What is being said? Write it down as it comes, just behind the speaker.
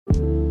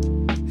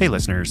Hey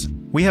listeners,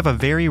 we have a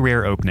very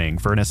rare opening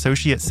for an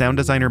associate sound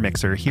designer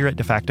mixer here at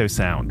DeFacto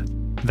Sound.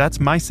 That's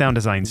my sound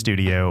design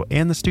studio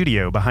and the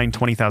studio behind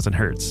 20,000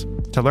 Hertz.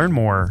 To learn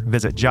more,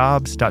 visit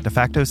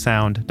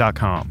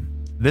jobs.defactosound.com.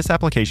 This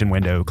application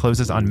window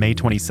closes on May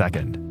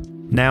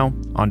 22nd. Now,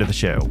 onto the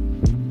show.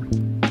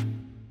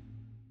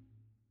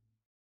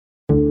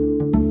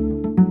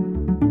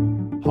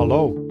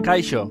 Hello.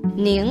 Kaixo.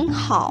 您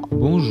好.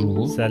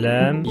 Bonjour.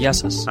 Salam.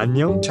 Yasas.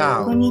 안녕.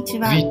 Ciao.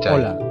 Konnichiwa.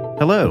 Hola.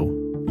 Hello,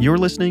 you're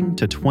listening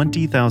to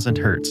 20,000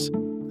 Hertz.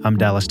 I'm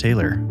Dallas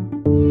Taylor.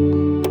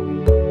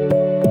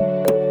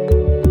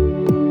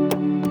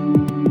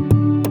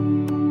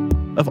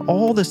 Of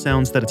all the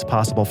sounds that it's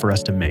possible for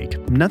us to make,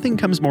 nothing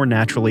comes more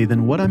naturally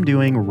than what I'm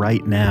doing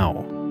right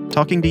now,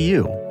 talking to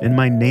you in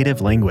my native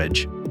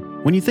language.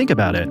 When you think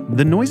about it,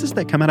 the noises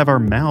that come out of our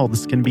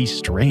mouths can be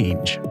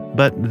strange,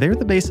 but they're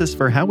the basis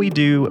for how we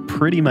do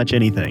pretty much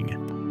anything.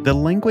 The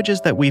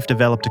languages that we've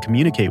developed to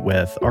communicate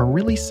with are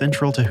really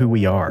central to who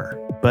we are.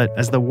 But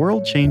as the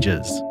world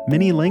changes,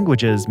 many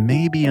languages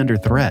may be under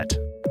threat.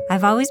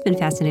 I've always been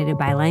fascinated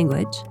by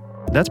language.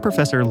 That's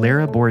Professor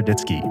Lara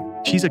Boroditsky.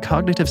 She's a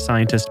cognitive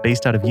scientist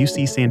based out of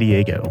UC San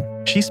Diego.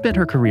 She spent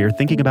her career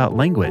thinking about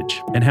language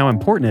and how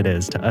important it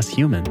is to us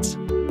humans.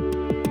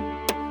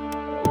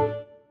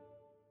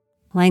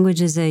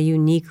 Language is a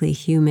uniquely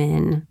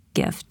human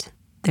gift.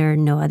 There are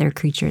no other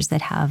creatures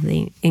that have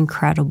the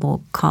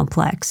incredible,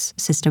 complex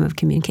system of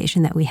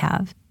communication that we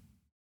have.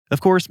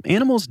 Of course,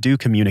 animals do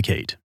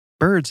communicate.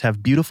 Birds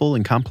have beautiful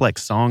and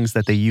complex songs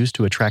that they use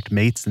to attract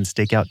mates and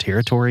stake out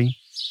territory.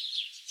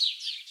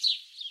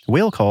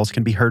 Whale calls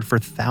can be heard for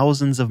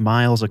thousands of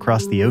miles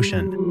across the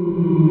ocean.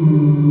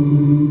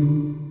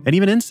 And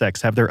even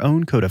insects have their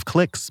own code of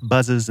clicks,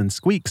 buzzes, and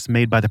squeaks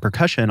made by the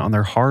percussion on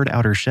their hard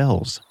outer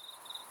shells.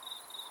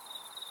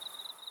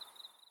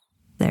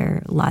 There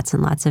are lots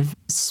and lots of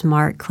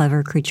smart,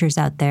 clever creatures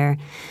out there,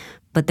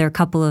 but there are a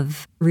couple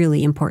of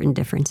really important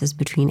differences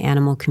between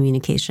animal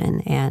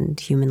communication and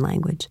human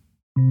language.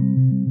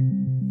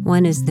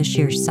 One is the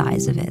sheer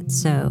size of it.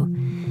 So,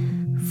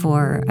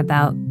 for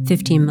about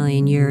 15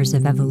 million years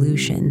of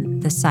evolution,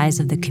 the size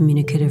of the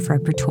communicative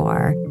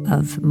repertoire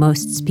of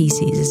most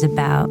species is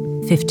about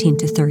 15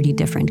 to 30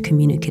 different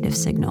communicative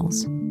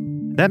signals.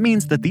 That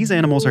means that these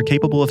animals are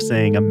capable of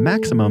saying a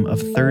maximum of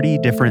 30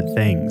 different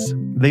things.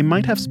 They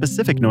might have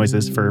specific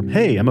noises for,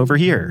 hey, I'm over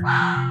here.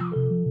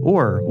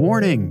 Or,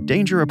 warning,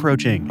 danger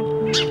approaching.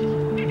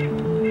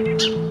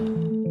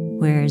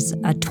 Whereas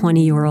a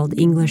 20-year-old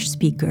English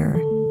speaker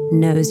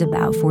knows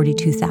about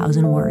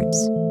 42,000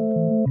 words.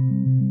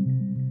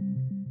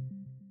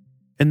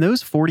 And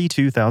those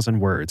 42,000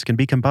 words can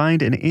be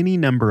combined in any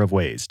number of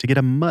ways to get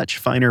a much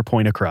finer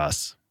point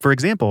across. For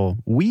example,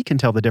 we can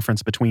tell the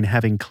difference between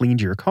having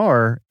cleaned your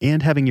car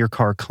and having your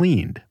car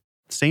cleaned.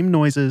 Same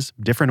noises,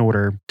 different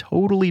order,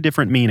 totally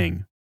different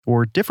meaning.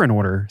 Or different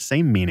order,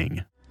 same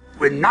meaning.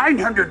 When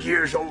 900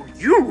 years old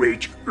you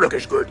reach, look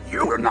as good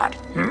you will not.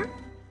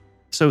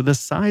 So the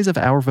size of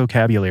our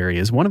vocabulary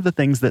is one of the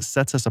things that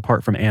sets us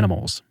apart from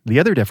animals. The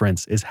other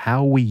difference is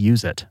how we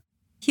use it.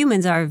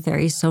 Humans are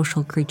very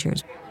social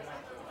creatures.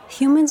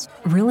 Humans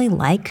really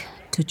like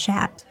to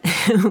chat.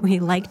 We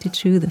like to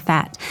chew the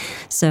fat.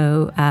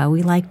 So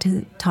we like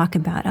to talk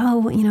about,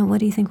 what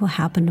do you think will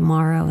happen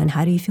tomorrow? And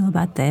how do you feel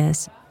about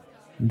this?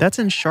 That's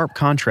in sharp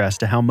contrast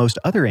to how most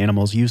other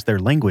animals use their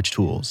language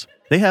tools.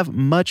 They have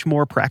much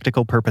more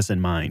practical purpose in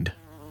mind.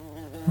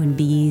 When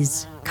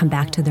bees come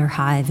back to their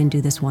hive and do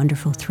this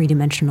wonderful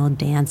three-dimensional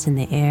dance in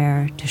the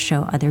air to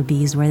show other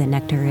bees where the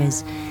nectar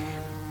is,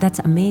 that's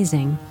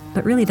amazing.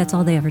 But really, that's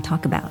all they ever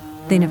talk about.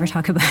 They never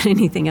talk about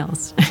anything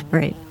else,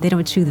 right? They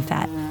don't chew the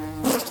fat.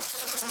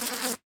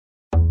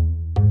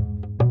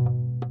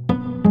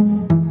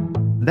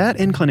 That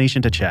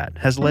inclination to chat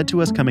has led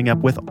to us coming up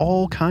with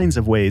all kinds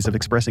of ways of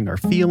expressing our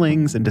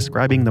feelings and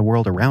describing the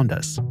world around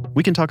us.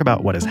 We can talk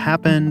about what has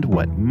happened,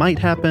 what might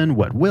happen,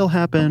 what will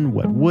happen,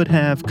 what would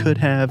have, could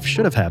have,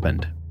 should have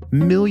happened.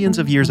 Millions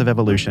of years of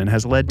evolution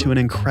has led to an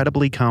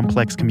incredibly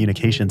complex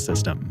communication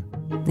system.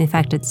 In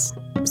fact, it's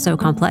so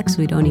complex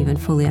we don't even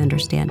fully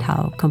understand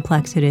how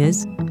complex it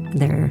is.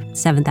 There are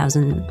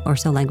 7,000 or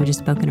so languages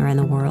spoken around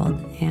the world,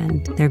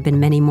 and there have been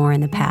many more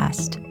in the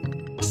past.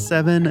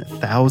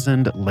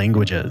 7,000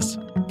 languages.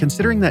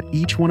 Considering that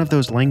each one of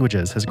those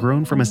languages has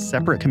grown from a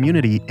separate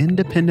community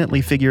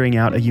independently figuring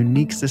out a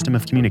unique system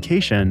of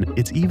communication,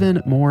 it's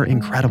even more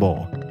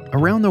incredible.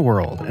 Around the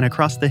world and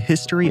across the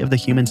history of the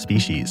human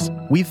species,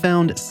 we've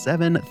found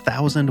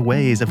 7,000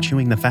 ways of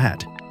chewing the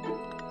fat.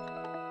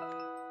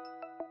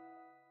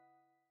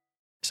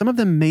 Some of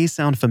them may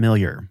sound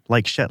familiar,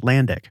 like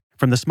Shetlandic,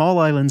 from the small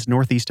islands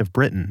northeast of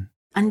Britain.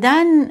 And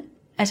then,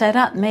 as I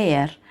got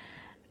mayor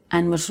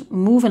and was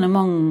moving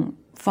among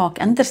folk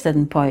interested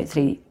in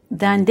poetry,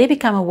 then they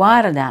became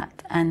aware of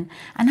that. And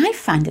I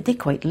found that they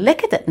quite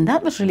liked it, and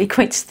that was really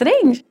quite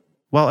strange.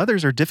 While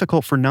others are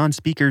difficult for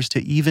non-speakers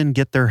to even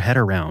get their head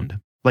around,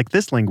 like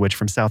this language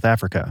from South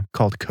Africa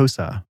called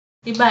Xhosa.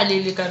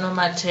 Ibali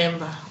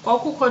likaNomathemba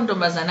kwakukho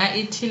ntombazana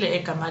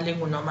ithile egama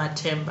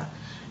linguNomathemba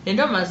Le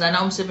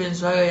ntombazana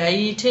umsebenzi wayo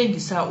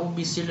yayithengisa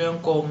ubisi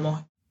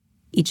lwenkomo.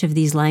 Each of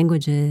these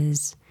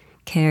languages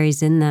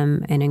carries in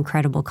them an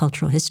incredible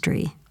cultural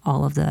history,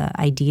 all of the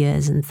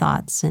ideas and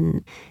thoughts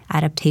and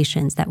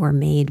adaptations that were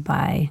made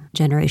by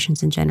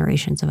generations and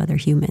generations of other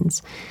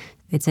humans.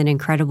 It's an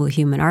incredible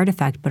human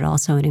artifact, but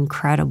also an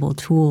incredible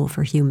tool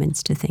for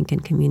humans to think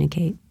and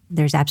communicate.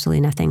 There's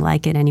absolutely nothing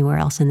like it anywhere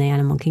else in the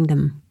animal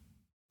kingdom.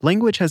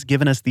 Language has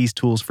given us these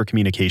tools for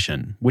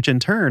communication, which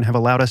in turn have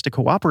allowed us to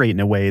cooperate in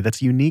a way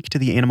that's unique to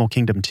the animal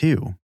kingdom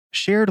too.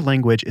 Shared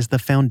language is the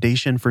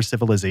foundation for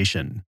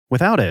civilization.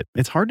 Without it,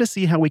 it's hard to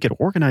see how we could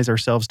organize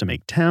ourselves to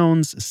make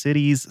towns,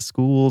 cities,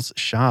 schools,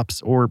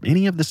 shops, or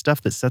any of the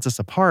stuff that sets us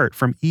apart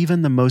from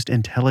even the most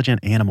intelligent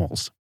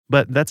animals.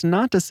 But that's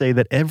not to say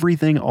that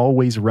everything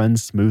always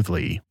runs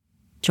smoothly.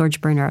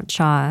 George Bernard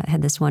Shaw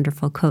had this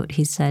wonderful quote.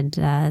 He said,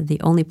 the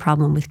only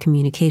problem with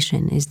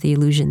communication is the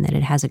illusion that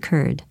it has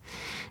occurred.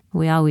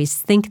 We always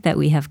think that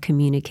we have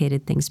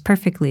communicated things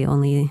perfectly,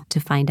 only to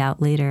find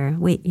out later,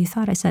 wait, you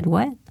thought I said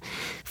what?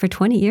 For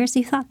 20 years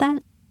you thought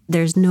that?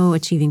 There's no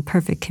achieving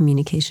perfect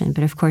communication.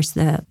 But of course,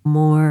 the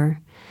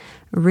more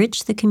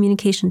rich the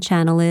communication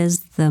channel is,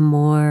 the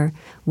more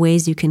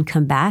ways you can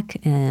come back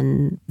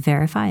and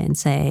verify and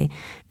say,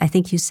 I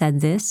think you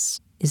said this.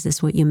 Is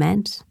this what you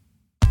meant?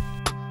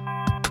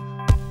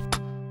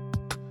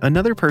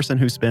 Another person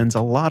who spends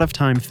a lot of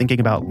time thinking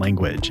about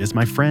language is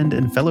my friend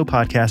and fellow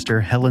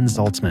podcaster Helen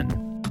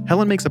Zaltzman.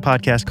 Helen makes a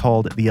podcast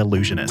called The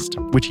Illusionist,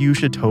 which you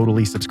should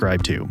totally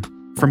subscribe to.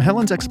 From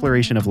Helen's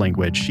exploration of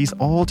language, she's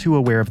all too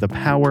aware of the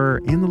power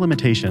and the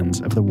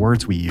limitations of the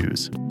words we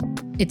use.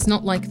 It's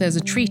not like there's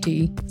a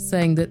treaty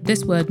saying that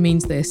this word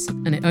means this,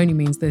 and it only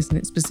means this, and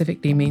it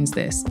specifically means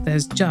this.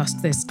 There's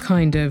just this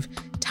kind of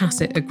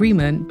tacit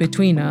agreement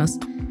between us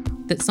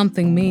that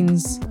something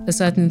means a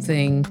certain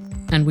thing,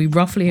 and we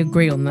roughly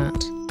agree on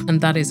that,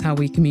 and that is how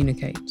we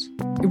communicate.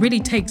 It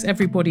really takes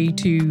everybody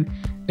to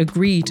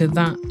agree to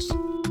that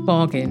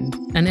bargain,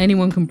 and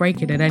anyone can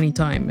break it at any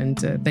time, and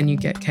then you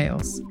get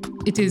chaos.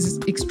 It is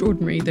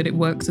extraordinary that it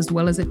works as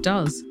well as it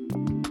does.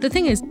 The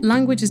thing is,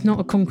 language is not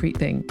a concrete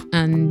thing,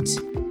 and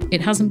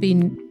it hasn't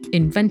been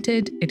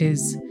invented. It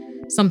is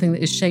something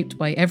that is shaped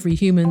by every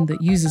human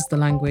that uses the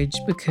language,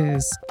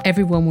 because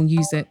everyone will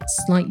use it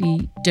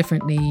slightly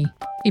differently,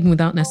 even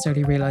without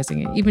necessarily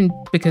realizing it, even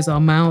because our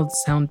mouths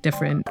sound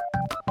different.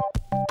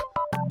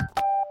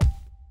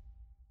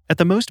 At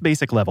the most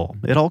basic level,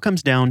 it all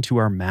comes down to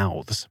our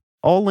mouths.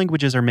 All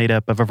languages are made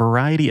up of a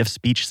variety of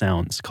speech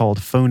sounds called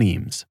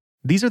phonemes.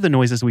 These are the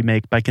noises we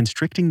make by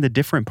constricting the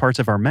different parts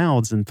of our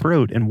mouths and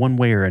throat in one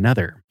way or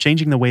another,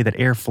 changing the way that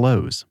air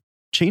flows.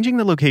 Changing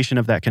the location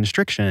of that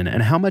constriction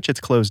and how much it's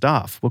closed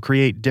off will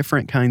create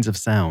different kinds of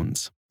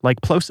sounds.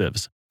 Like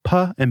plosives,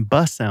 P and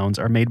B sounds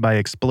are made by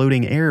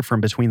exploding air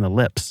from between the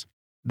lips.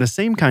 The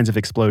same kinds of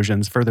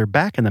explosions further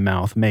back in the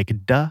mouth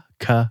make D,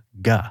 K,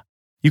 G.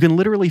 You can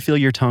literally feel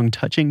your tongue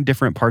touching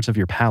different parts of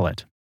your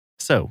palate.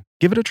 So,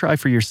 give it a try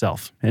for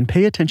yourself and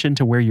pay attention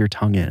to where your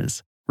tongue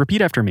is.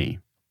 Repeat after me.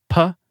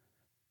 P,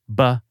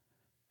 B,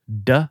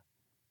 D,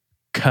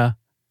 K,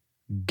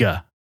 G.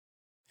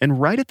 And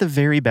right at the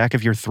very back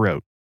of your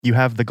throat, you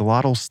have the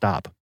glottal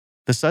stop,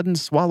 the sudden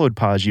swallowed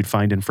pause you'd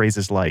find in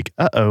phrases like,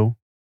 uh-oh.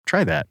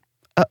 Try that.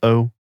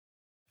 Uh-oh.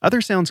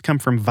 Other sounds come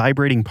from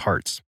vibrating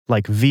parts,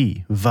 like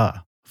V, V,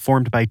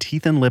 formed by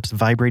teeth and lips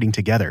vibrating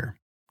together.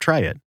 Try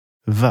it.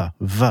 V,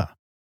 V.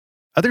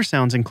 Other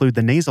sounds include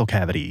the nasal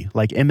cavity,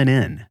 like M and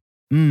N.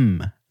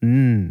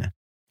 N.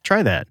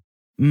 Try that.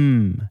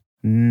 N.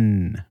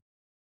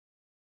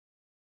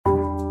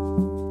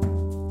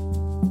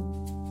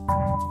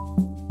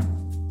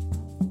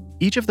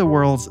 Each of the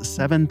world's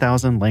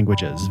 7,000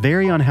 languages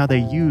vary on how they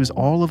use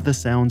all of the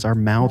sounds our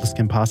mouths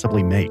can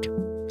possibly make.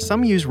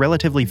 Some use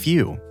relatively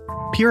few.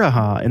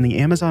 Piraha in the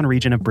Amazon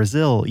region of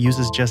Brazil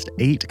uses just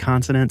 8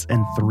 consonants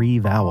and 3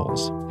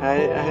 vowels.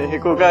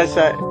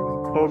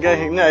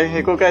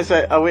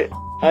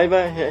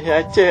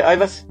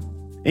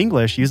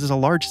 English uses a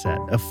large set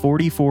of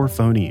 44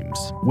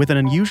 phonemes, with an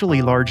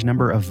unusually large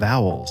number of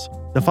vowels.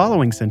 The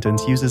following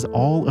sentence uses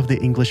all of the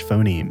English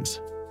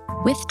phonemes.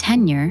 With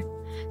tenure,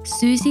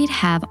 Susie'd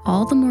have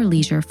all the more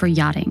leisure for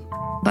yachting,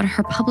 but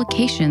her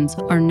publications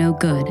are no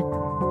good.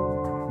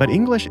 But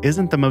English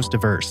isn't the most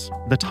diverse.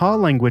 The Ta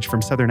language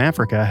from Southern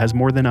Africa has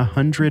more than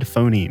 100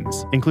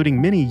 phonemes, including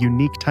many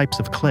unique types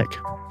of click.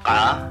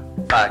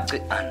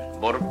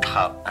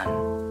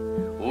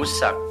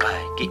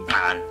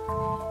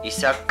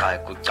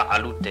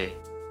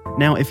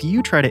 Now, if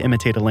you try to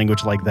imitate a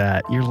language like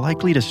that, you're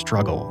likely to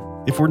struggle.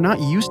 If we're not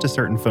used to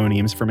certain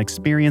phonemes from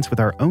experience with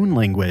our own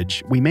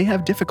language, we may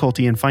have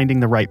difficulty in finding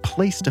the right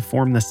place to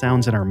form the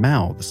sounds in our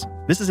mouths.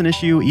 This is an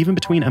issue even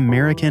between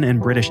American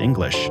and British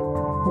English.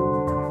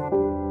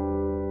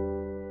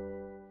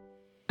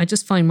 I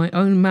just find my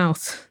own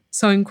mouth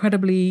so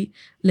incredibly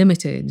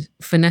limited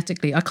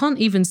phonetically. I can't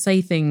even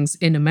say things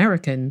in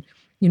American.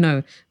 You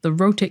know, the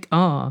rhotic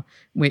R,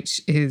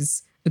 which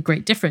is a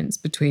great difference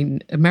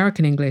between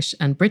American English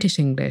and British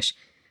English.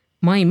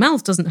 My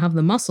mouth doesn't have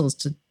the muscles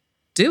to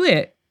do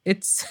it.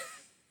 It's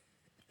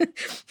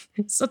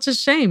It's such a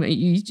shame.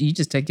 You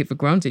just take it for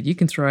granted. You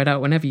can throw it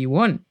out whenever you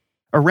want.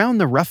 Around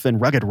the rough and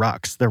rugged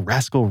rocks, the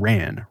rascal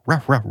ran.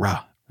 Rah, rah,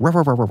 rah. Rah,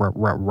 rah, rah, rah, rah,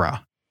 rah, rah.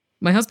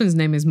 My husband's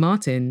name is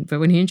Martin, but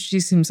when he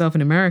introduced himself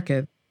in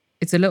America,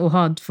 it's a little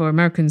hard for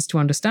Americans to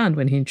understand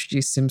when he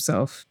introduced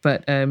himself.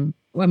 But,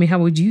 how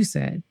would you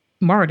say it?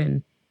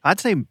 Martin. I'd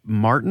say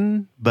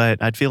Martin,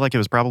 but I'd feel like it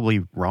was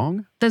probably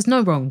wrong. There's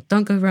no wrong.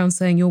 Don't go around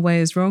saying your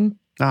way is wrong.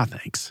 Ah,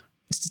 thanks.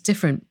 It's just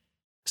different.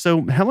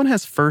 So Helen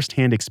has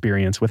firsthand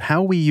experience with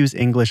how we use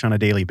English on a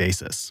daily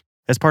basis.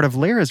 As part of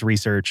Lara's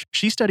research,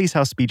 she studies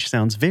how speech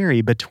sounds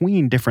vary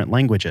between different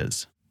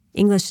languages.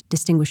 English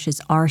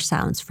distinguishes R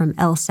sounds from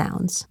L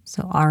sounds.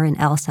 So R and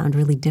L sound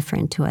really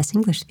different to us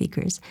English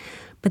speakers.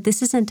 But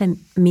this isn't a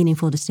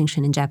meaningful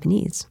distinction in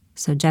Japanese.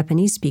 So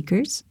Japanese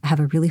speakers have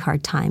a really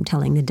hard time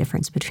telling the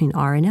difference between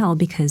R and L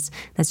because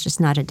that's just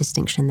not a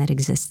distinction that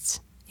exists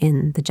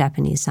in the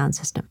Japanese sound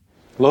system.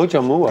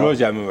 Roger Moore.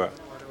 Roger Moore.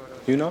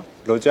 You know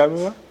Roger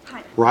Moore?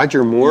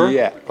 Roger Moore?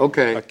 Yeah.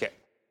 Okay.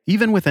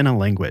 Even within a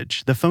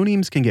language, the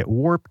phonemes can get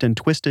warped and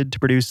twisted to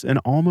produce an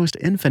almost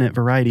infinite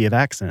variety of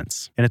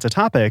accents. And it's a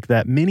topic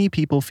that many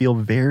people feel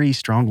very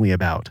strongly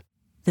about.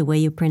 The way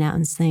you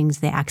pronounce things,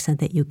 the accent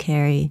that you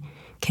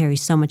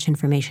carries so much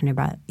information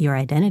about your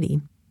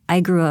identity.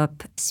 I grew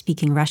up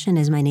speaking Russian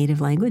as my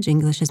native language.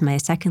 English is my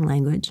second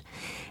language.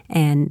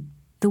 And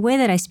the way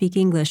that I speak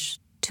English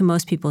to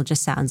most people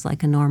just sounds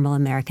like a normal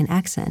American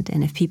accent.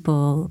 And if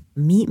people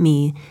meet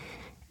me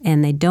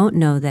and they don't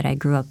know that I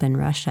grew up in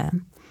Russia,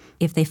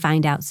 if they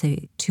find out,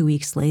 say, 2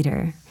 weeks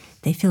later,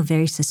 they feel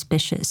very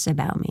suspicious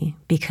about me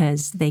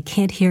because they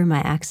can't hear my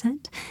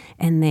accent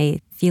and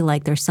they feel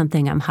like there's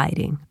something I'm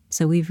hiding.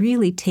 So we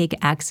really take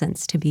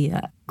accents to be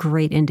a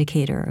great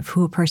indicator of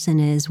who a person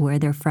is, where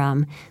they're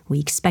from. We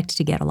expect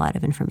to get a lot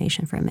of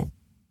information from it.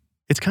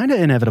 It's kind of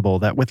inevitable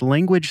that with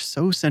language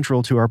so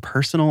central to our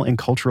personal and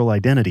cultural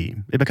identity,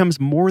 it becomes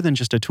more than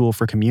just a tool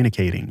for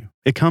communicating.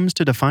 It comes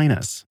to define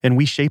us, and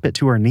we shape it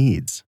to our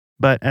needs.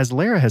 But as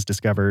Lara has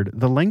discovered,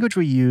 the language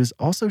we use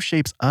also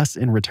shapes us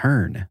in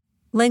return.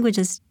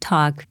 Languages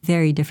talk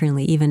very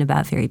differently, even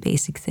about very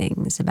basic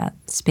things, about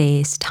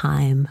space,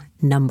 time,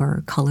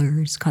 number,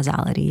 colors,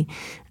 causality,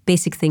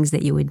 basic things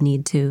that you would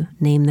need to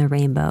name the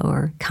rainbow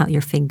or count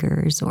your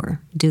fingers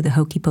or do the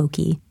hokey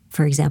pokey.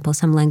 For example,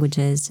 some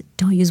languages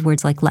don't use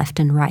words like left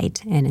and right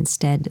and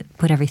instead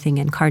put everything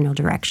in cardinal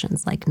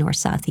directions like north,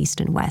 south, east,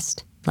 and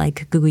west.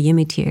 Like Gugu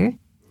Yimitir.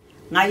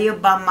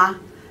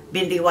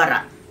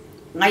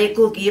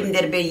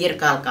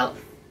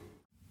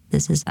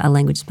 This is a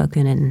language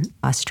spoken in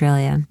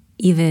Australia.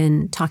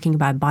 Even talking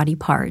about body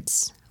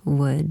parts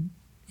would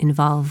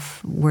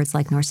involve words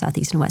like north, south,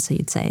 east, and west. So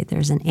you'd say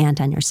there's an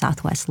ant on your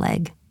southwest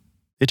leg.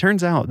 It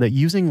turns out that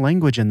using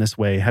language in this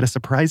way had a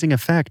surprising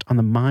effect on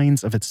the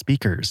minds of its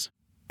speakers.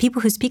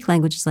 People who speak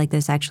languages like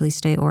this actually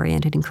stay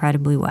oriented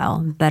incredibly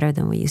well, better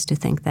than we used to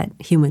think that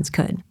humans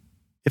could.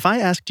 If I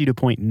asked you to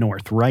point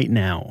north right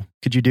now,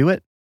 could you do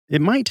it?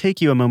 It might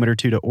take you a moment or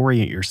two to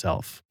orient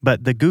yourself,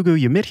 but the Gugu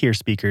Yimithirr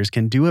speakers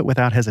can do it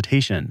without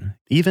hesitation,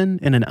 even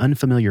in an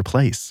unfamiliar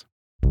place.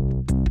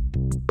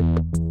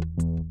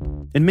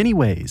 In many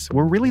ways,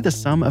 we're really the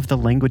sum of the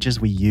languages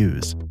we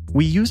use.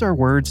 We use our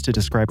words to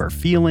describe our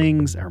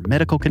feelings, our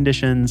medical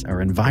conditions,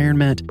 our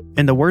environment,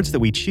 and the words that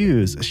we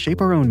choose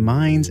shape our own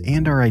minds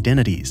and our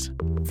identities.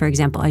 For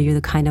example, are you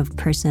the kind of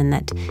person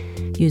that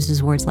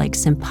uses words like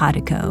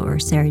simpatico or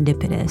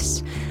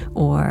serendipitous?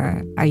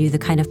 Or are you the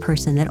kind of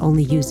person that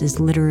only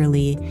uses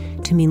literally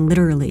to mean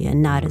literally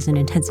and not as an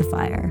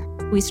intensifier?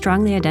 We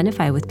strongly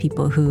identify with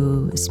people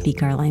who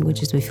speak our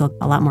languages. We feel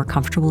a lot more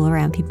comfortable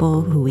around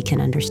people who we can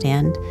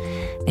understand.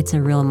 It's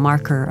a real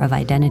marker of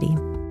identity.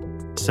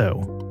 So,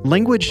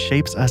 language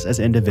shapes us as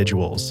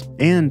individuals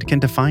and can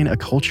define a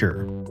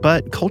culture.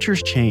 But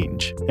cultures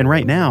change, and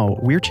right now,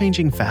 we're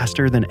changing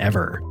faster than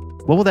ever.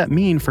 What will that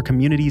mean for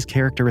communities'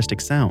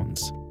 characteristic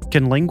sounds?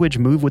 Can language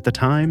move with the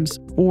times,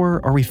 or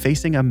are we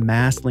facing a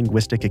mass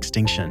linguistic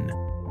extinction?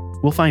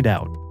 We'll find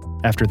out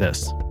after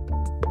this.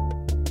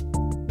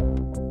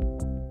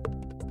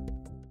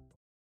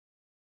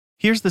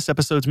 Here's this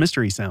episode's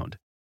mystery sound.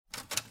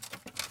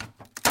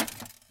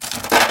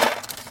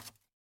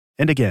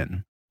 And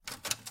again.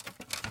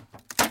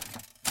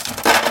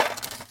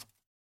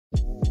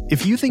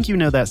 If you think you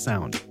know that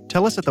sound,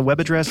 tell us at the web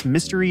address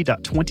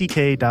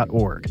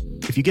mystery.20k.org.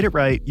 If you get it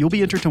right, you'll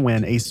be entered to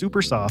win a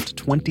super soft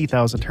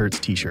 20,000 Hertz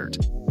t-shirt.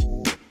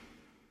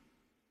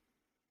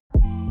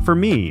 For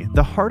me,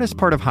 the hardest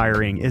part of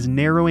hiring is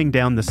narrowing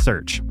down the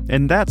search,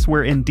 and that's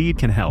where Indeed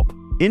can help.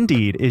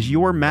 Indeed is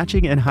your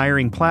matching and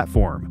hiring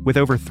platform with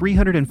over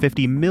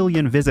 350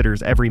 million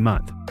visitors every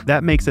month.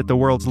 That makes it the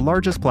world's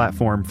largest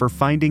platform for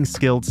finding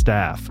skilled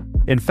staff.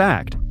 In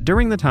fact,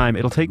 during the time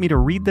it'll take me to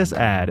read this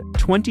ad,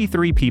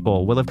 23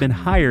 people will have been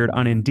hired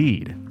on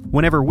Indeed.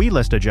 Whenever we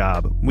list a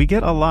job, we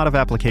get a lot of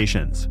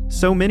applications.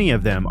 So many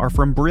of them are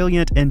from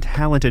brilliant and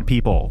talented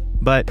people.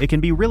 But it can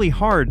be really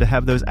hard to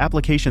have those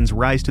applications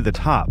rise to the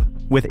top.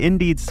 With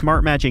Indeed's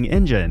smart matching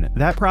engine,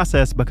 that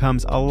process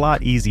becomes a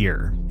lot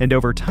easier. And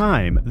over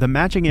time, the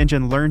matching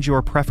engine learns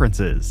your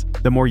preferences.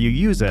 The more you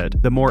use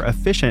it, the more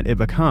efficient it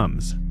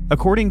becomes.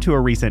 According to a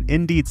recent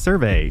Indeed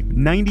survey,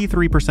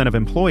 93% of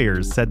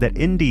employers said that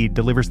Indeed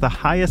delivers the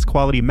highest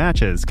quality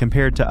matches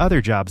compared to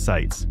other job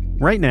sites.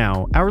 Right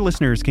now, our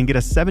listeners can get a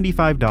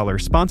 $75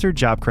 sponsored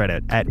job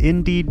credit at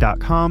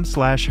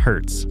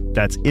Indeed.com/Hertz.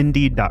 That's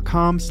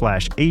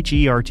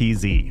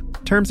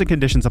Indeed.com/HERTZ. Terms and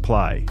conditions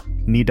apply.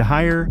 Need to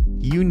hire?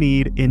 You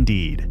need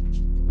Indeed.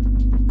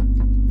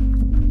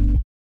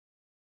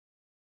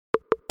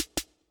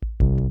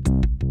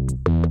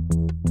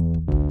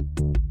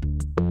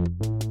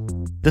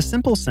 The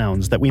simple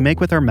sounds that we make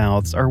with our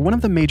mouths are one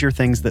of the major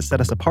things that set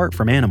us apart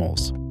from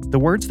animals. The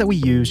words that we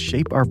use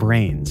shape our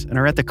brains and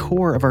are at the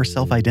core of our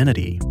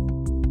self-identity.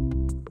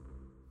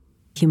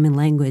 Human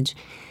language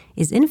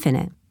is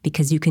infinite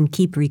because you can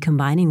keep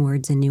recombining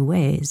words in new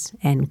ways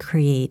and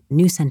create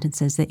new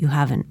sentences that you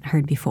haven't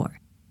heard before.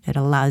 It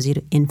allows you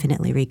to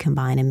infinitely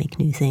recombine and make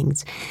new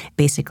things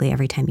basically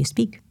every time you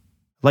speak.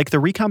 Like the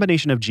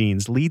recombination of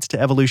genes leads to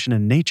evolution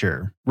in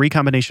nature,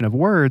 recombination of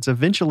words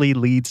eventually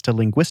leads to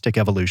linguistic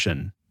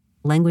evolution.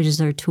 Languages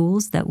are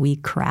tools that we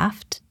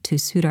craft to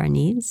suit our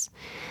needs.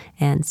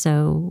 And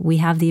so we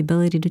have the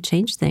ability to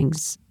change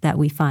things that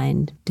we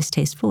find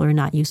distasteful or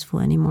not useful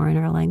anymore in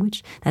our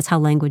language. That's how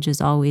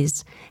languages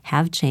always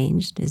have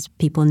changed, is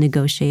people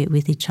negotiate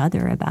with each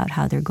other about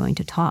how they're going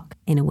to talk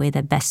in a way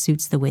that best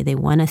suits the way they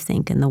want to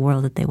think and the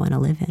world that they want to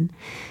live in.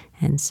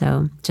 And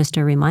so just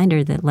a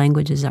reminder that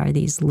languages are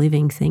these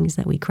living things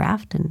that we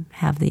craft and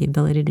have the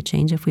ability to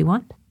change if we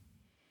want.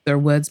 There are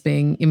words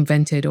being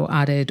invented or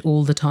added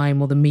all the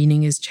time, or the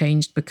meaning is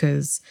changed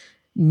because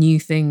new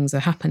things are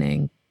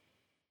happening.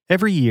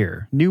 Every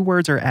year, new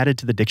words are added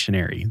to the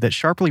dictionary that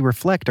sharply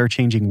reflect our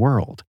changing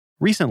world.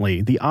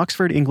 Recently, the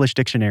Oxford English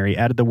Dictionary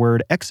added the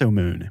word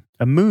exomoon,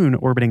 a moon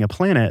orbiting a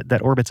planet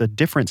that orbits a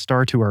different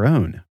star to our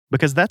own,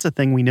 because that's a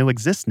thing we know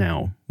exists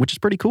now, which is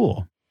pretty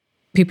cool.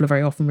 People are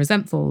very often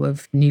resentful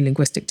of new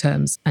linguistic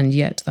terms, and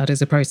yet that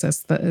is a process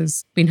that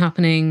has been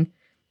happening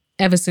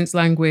ever since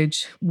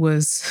language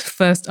was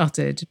first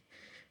uttered.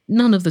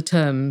 None of the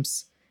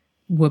terms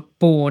were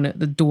born at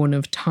the dawn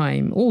of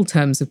time. All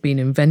terms have been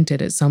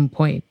invented at some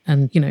point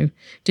and,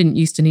 didn't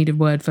used to need a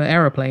word for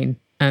aeroplane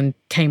and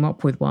came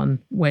up with one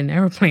when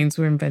aeroplanes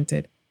were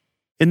invented.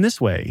 In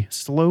this way,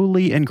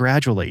 slowly and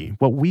gradually,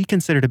 what we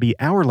consider to be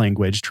our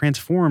language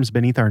transforms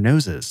beneath our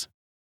noses.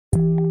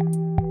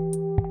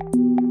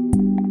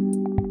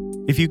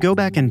 If you go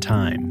back in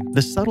time,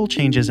 the subtle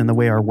changes in the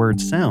way our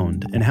words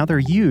sound and how they're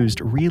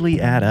used really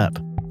add up.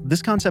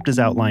 This concept is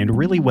outlined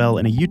really well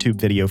in a YouTube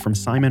video from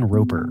Simon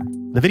Roper.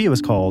 The video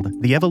is called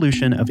The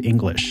Evolution of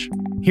English.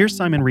 Here's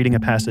Simon reading a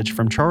passage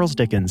from Charles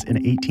Dickens in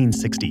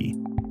 1860.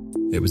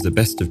 It was the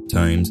best of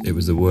times, it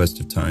was the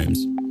worst of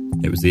times.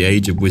 It was the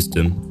age of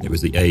wisdom, it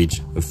was the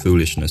age of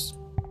foolishness.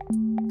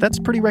 That's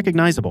pretty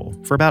recognizable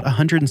for about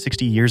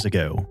 160 years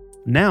ago.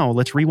 Now,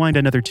 let's rewind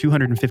another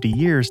 250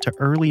 years to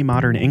early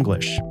modern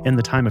English, in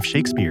the time of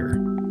Shakespeare.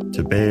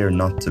 To be or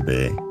not to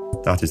be,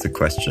 that is the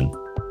question.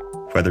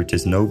 Whether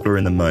 'tis nobler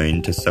in the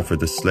mind to suffer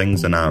the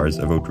slings and arrows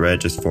of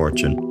outrageous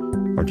fortune,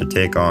 or to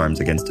take arms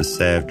against to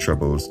save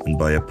troubles and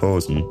by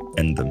opposing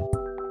end them.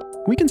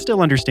 We can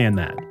still understand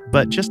that,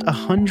 but just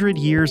 100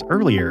 years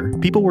earlier,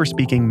 people were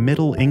speaking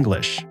Middle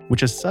English,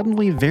 which is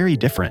suddenly very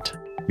different.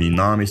 Min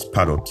naam is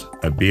Parrot,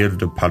 a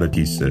beard of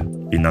paradise,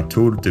 i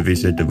natur de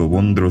viset of a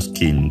wondrous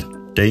kind,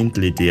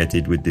 daintily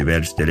dieted with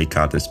diverse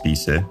delicate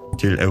spise,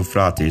 till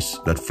Euphrates,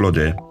 that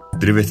flooded,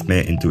 driveth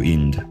me into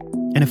Ind.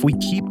 And if we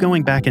keep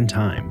going back in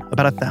time,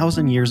 about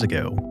 1,000 years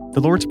ago, the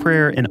Lord's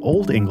Prayer in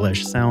Old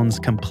English sounds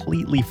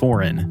completely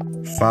foreign.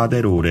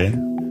 Fader ore,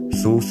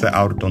 so se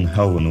art on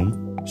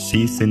havenum,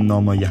 si sin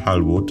nama je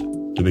halvot,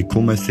 to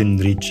become sin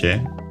riche,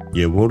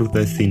 je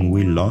worde sin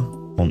willa,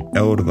 on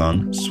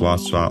eordan swa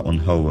on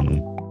havenum.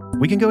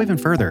 We can go even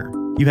further.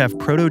 You have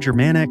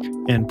Proto-Germanic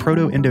and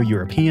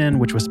Proto-Indo-European,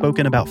 which was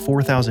spoken about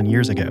 4,000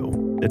 years ago.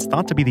 It's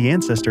thought to be the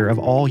ancestor of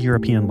all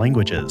European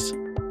languages.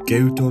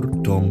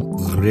 Geutor dom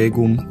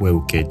regum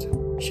veucet,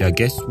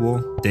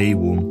 shagesvo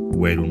deivum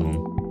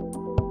verunum.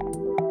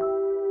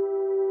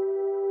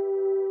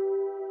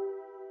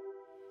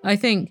 I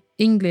think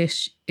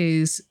English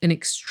is an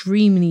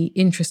extremely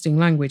interesting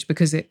language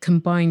because it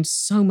combines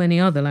so many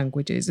other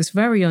languages. It's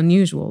very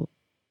unusual.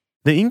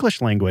 The English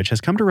language has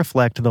come to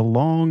reflect the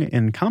long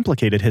and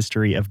complicated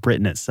history of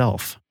Britain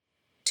itself.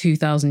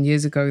 2,000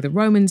 years ago, the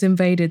Romans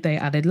invaded, they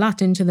added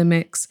Latin to the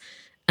mix,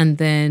 and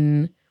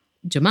then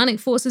Germanic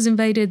forces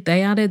invaded,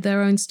 they added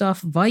their own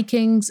stuff,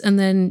 Vikings, and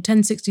then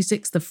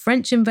 1066, the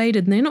French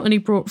invaded, and they not only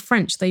brought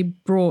French, they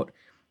brought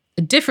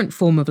a different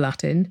form of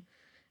Latin.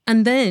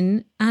 And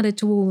then, added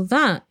to all of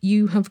that,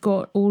 you have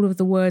got all of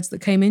the words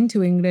that came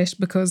into English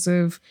because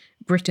of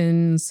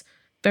Britain's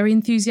very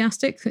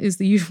enthusiastic, is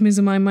the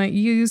euphemism I might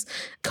use,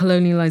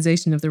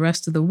 colonialization of the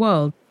rest of the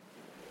world.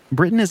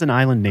 Britain is an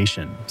island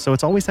nation, so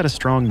it's always had a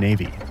strong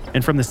navy.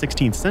 And from the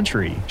 16th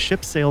century,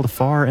 ships sailed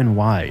far and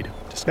wide,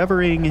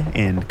 discovering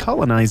and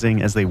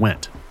colonizing as they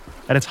went.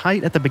 At its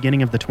height at the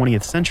beginning of the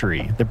 20th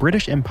century, the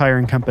British Empire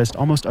encompassed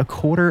almost a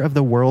quarter of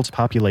the world's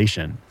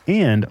population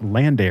and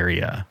land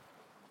area.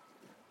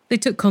 They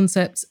took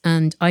concepts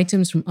and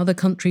items from other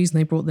countries and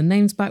they brought the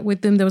names back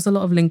with them. There was a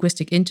lot of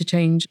linguistic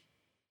interchange.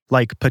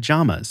 Like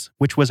pajamas,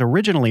 which was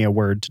originally a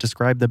word to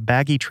describe the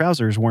baggy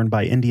trousers worn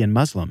by Indian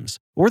Muslims,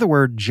 or the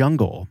word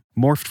jungle,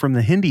 morphed from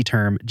the Hindi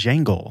term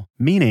jangle,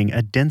 meaning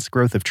a dense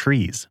growth of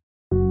trees.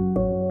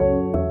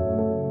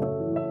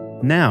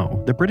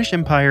 Now, the British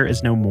Empire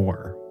is no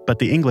more, but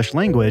the English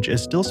language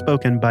is still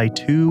spoken by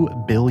 2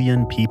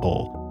 billion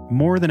people,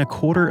 more than a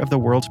quarter of the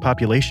world's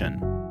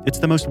population. It's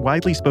the most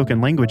widely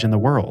spoken language in the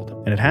world,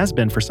 and it has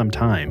been for some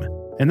time.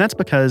 And that's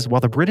because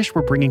while the British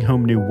were bringing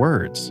home new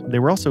words, they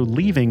were also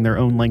leaving their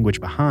own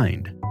language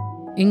behind.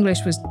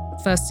 English was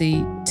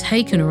firstly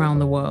taken around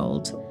the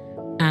world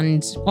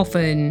and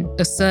often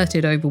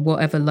asserted over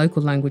whatever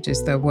local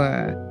languages there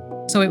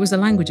were. So it was a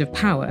language of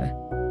power.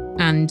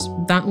 And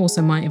that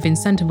also might have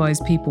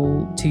incentivized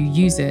people to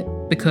use it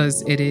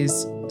because it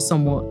is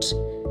somewhat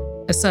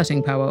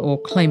asserting power or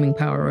claiming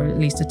power, or at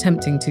least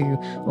attempting to,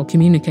 or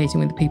communicating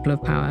with the people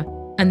of power.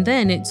 And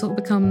then it sort of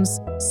becomes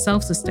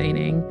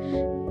self-sustaining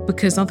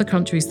because other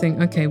countries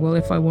think, okay, well,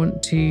 if I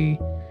want to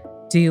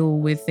deal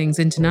with things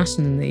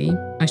internationally,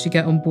 I should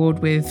get on board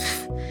with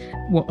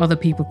what other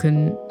people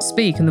can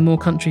speak. And the more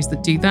countries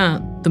that do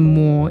that, the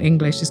more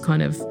English is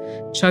kind of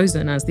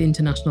chosen as the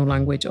international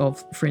language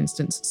of, for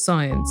instance,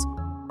 science.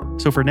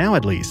 So for now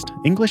at least,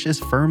 English is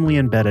firmly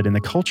embedded in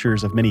the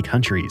cultures of many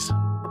countries.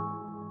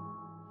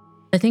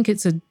 I think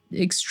it's an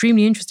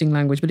extremely interesting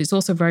language, but it's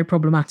also very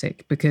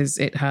problematic because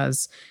it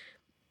has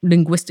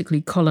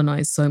linguistically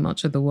colonized so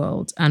much of the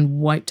world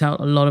and wiped out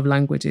a lot of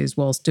languages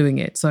whilst doing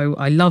it. So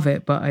I love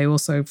it, but I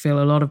also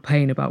feel a lot of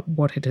pain about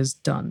what it has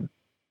done.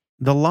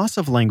 The loss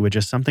of language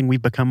is something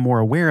we've become more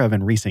aware of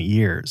in recent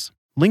years.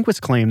 Linguists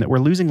claim that we're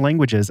losing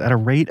languages at a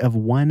rate of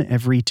 1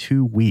 every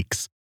 2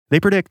 weeks. They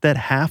predict that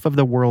half of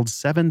the world's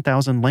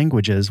 7,000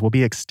 languages will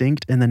be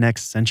extinct in the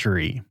next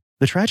century.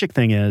 The tragic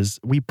thing is,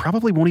 we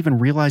probably won't even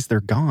realize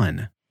they're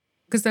gone.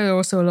 Because there are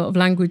also a lot of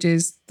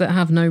languages that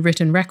have no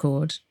written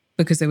record,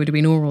 because they would have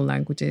been oral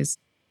languages.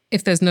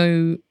 If there's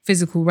no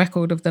physical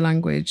record of the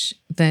language,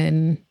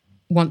 then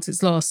once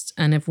it's lost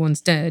and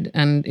everyone's dead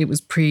and it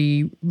was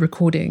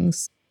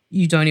pre-recordings,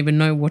 you don't even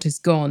know what is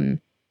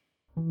gone.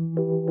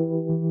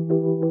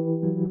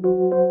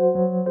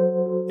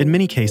 In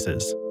many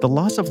cases, the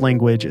loss of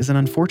language is an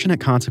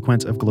unfortunate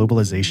consequence of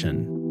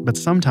globalization, but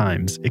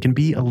sometimes it can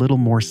be a little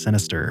more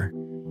sinister.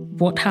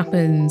 What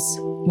happens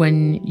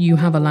when you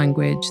have a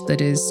language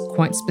that is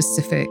quite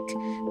specific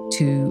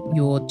to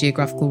your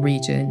geographical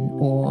region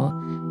or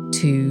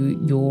to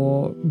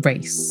your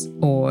race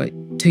or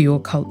to your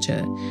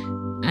culture,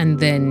 and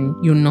then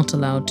you're not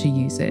allowed to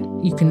use it?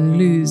 You can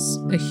lose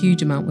a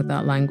huge amount with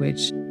that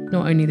language.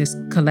 Not only this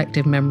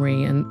collective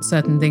memory and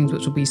certain things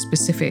which will be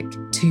specific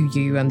to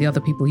you and the other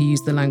people who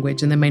use the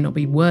language, and there may not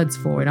be words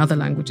for in other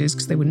languages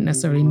because they wouldn't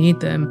necessarily need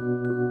them.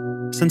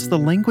 Since the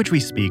language we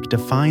speak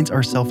defines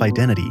our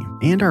self-identity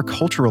and our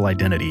cultural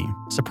identity,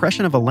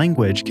 suppression of a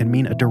language can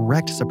mean a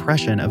direct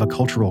suppression of a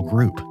cultural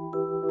group.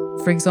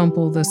 For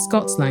example, the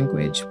Scots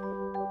language.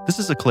 This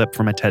is a clip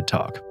from a TED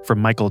Talk from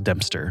Michael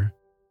Dempster.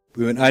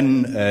 We went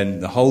in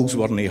and the hills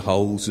weren't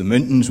hills, the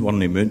mountains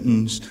weren't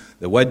mountains,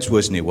 the woods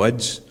wasn't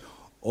woods.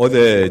 All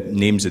the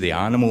names of the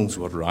animals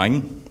were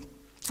wrong.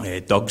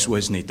 Dugs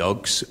wasn't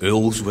dugs,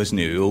 owls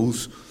wasn't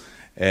owls,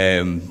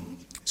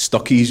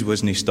 stuckies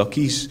wasn't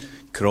stuckies,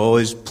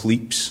 craws,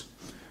 pleeps,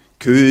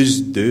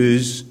 coos,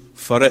 doos,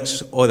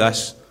 ferrets, all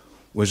this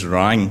was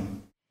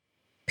wrong.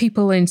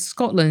 People in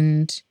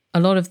Scotland, a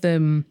lot of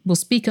them will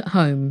speak at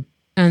home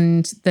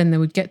and then they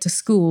would get to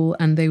school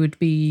and they would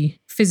be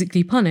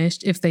physically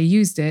punished if they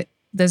used it.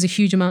 There's a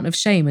huge amount of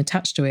shame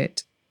attached to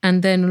it.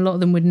 And then a lot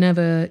of them would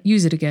never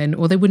use it again,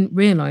 or they wouldn't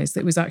realise that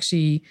it was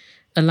actually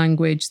a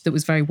language that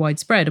was very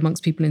widespread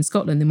amongst people in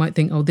Scotland. They might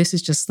think, oh, this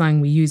is just slang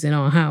we use in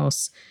our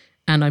house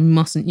and I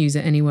mustn't use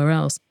it anywhere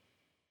else.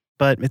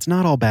 But it's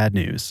not all bad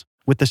news.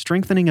 With the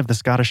strengthening of the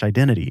Scottish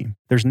identity,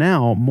 there's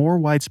now more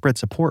widespread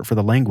support for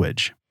the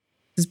language.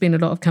 There's been a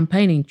lot of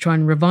campaigning to try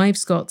and revive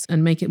Scots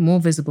and make it more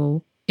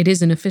visible. It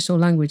is an official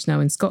language now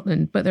in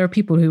Scotland, but there are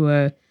people who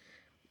are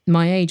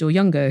my age or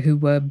younger who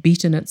were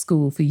beaten at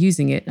school for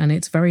using it, and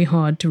it's very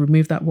hard to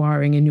remove that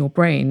wiring in your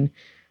brain.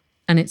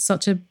 And it's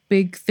such a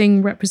big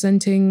thing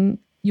representing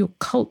your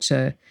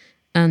culture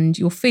and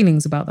your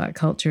feelings about that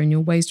culture and your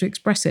ways to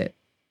express it.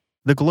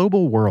 The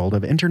global world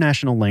of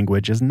international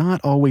language is not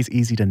always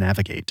easy to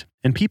navigate,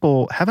 and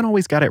people haven't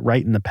always got it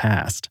right in the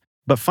past.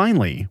 But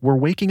finally, we're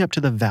waking up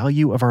to the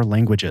value of our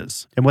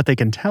languages and what they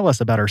can tell us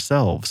about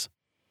ourselves.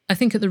 I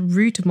think at the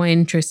root of my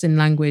interest in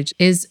language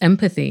is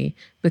empathy,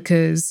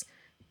 because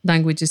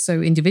language is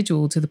so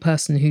individual to the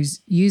person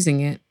who's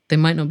using it. They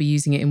might not be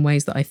using it in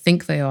ways that I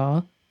think they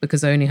are,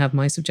 because I only have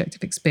my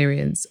subjective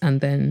experience and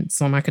then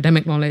some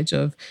academic knowledge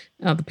of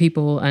other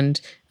people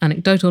and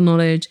anecdotal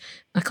knowledge.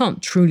 I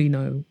can't truly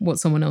know what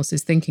someone else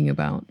is thinking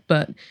about,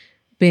 but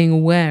being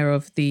aware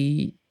of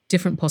the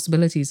different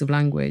possibilities of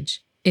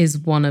language is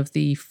one of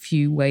the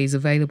few ways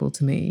available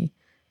to me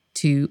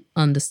to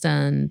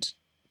understand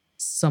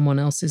someone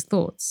else's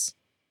thoughts.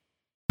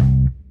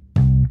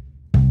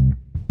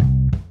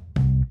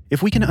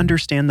 If we can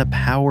understand the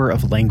power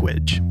of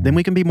language, then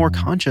we can be more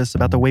conscious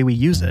about the way we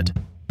use it.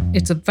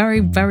 It's a very,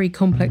 very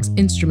complex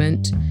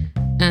instrument,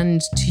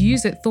 and to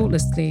use it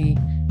thoughtlessly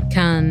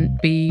can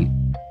be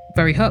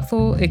very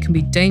hurtful, it can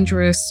be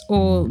dangerous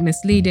or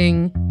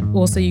misleading.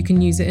 Also, you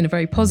can use it in a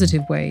very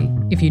positive way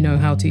if you know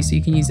how to. So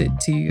you can use it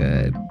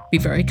to be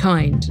very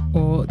kind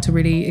or to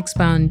really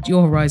expand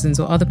your horizons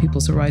or other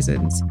people's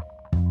horizons.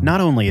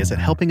 Not only is it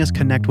helping us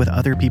connect with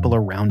other people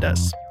around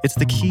us, it's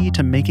the key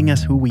to making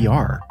us who we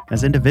are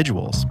as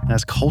individuals,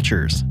 as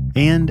cultures,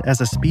 and as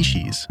a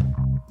species.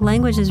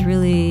 Language is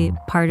really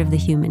part of the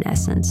human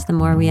essence. The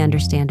more we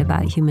understand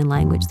about human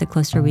language, the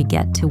closer we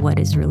get to what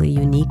is really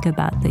unique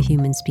about the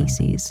human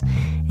species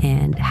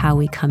and how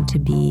we come to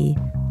be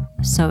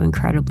so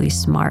incredibly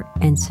smart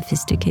and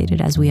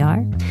sophisticated as we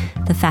are.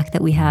 The fact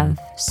that we have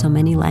so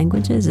many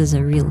languages is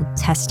a real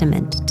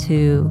testament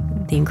to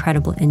the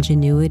incredible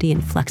ingenuity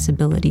and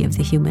flexibility of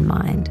the human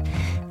mind,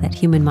 that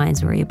human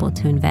minds were able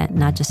to invent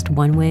not just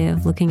one way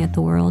of looking at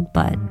the world,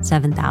 but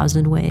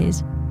 7,000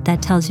 ways.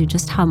 That tells you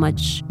just how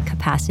much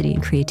capacity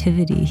and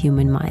creativity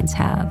human minds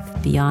have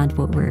beyond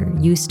what we're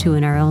used to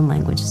in our own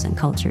languages and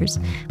cultures,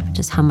 but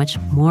just how much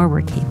more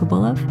we're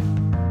capable of.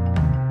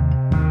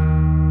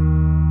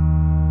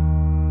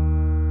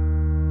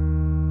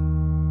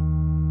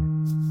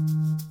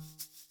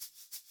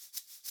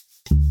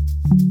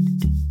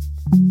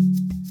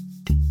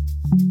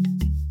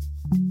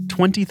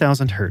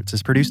 "20,000 Hertz"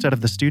 is produced out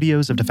of the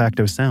studios of De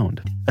Facto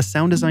Sound, a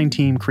sound design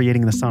team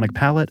creating the sonic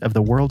palette of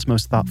the world's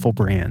most thoughtful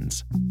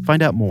brands.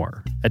 Find out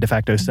more at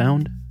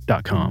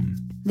defactosound.com.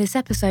 This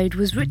episode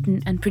was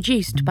written and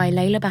produced by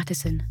Layla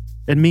Battison.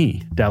 And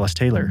me, Dallas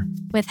Taylor.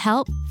 With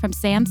help from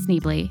Sam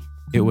Sneebly.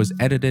 It was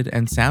edited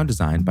and sound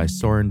designed by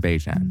Soren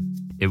Bejan.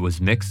 It was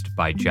mixed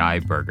by Jai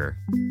Berger.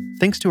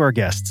 Thanks to our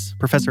guests,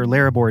 Professor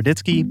Lara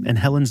Boroditsky and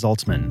Helen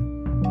Zaltzman.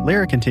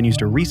 Lara continues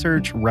to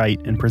research, write,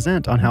 and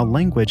present on how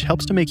language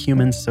helps to make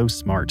humans so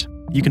smart.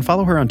 You can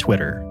follow her on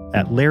Twitter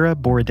at Lara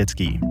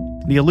Boroditsky.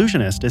 The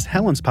Allusionist is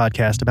Helen's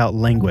podcast about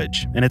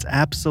language, and it's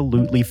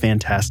absolutely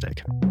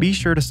fantastic. Be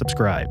sure to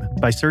subscribe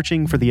by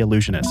searching for The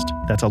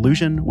Allusionist. That's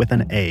Allusion with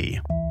an A.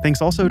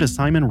 Thanks also to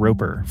Simon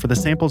Roper for the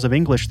samples of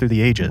English Through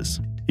the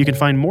Ages. You can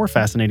find more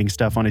fascinating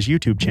stuff on his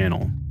YouTube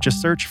channel.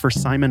 Just search for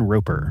Simon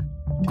Roper.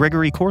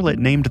 Gregory Corlett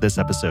named this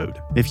episode.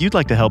 If you'd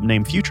like to help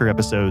name future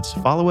episodes,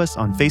 follow us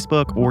on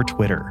Facebook or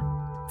Twitter.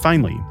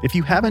 Finally, if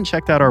you haven't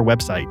checked out our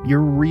website,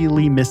 you're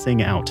really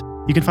missing out.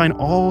 You can find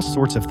all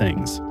sorts of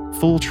things.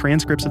 Full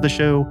transcripts of the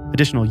show,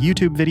 additional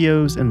YouTube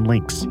videos, and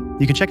links.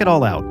 You can check it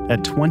all out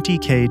at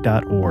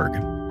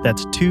 20k.org.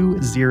 That's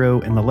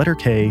 20 and the letter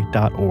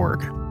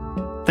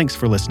K.org. Thanks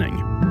for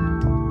listening.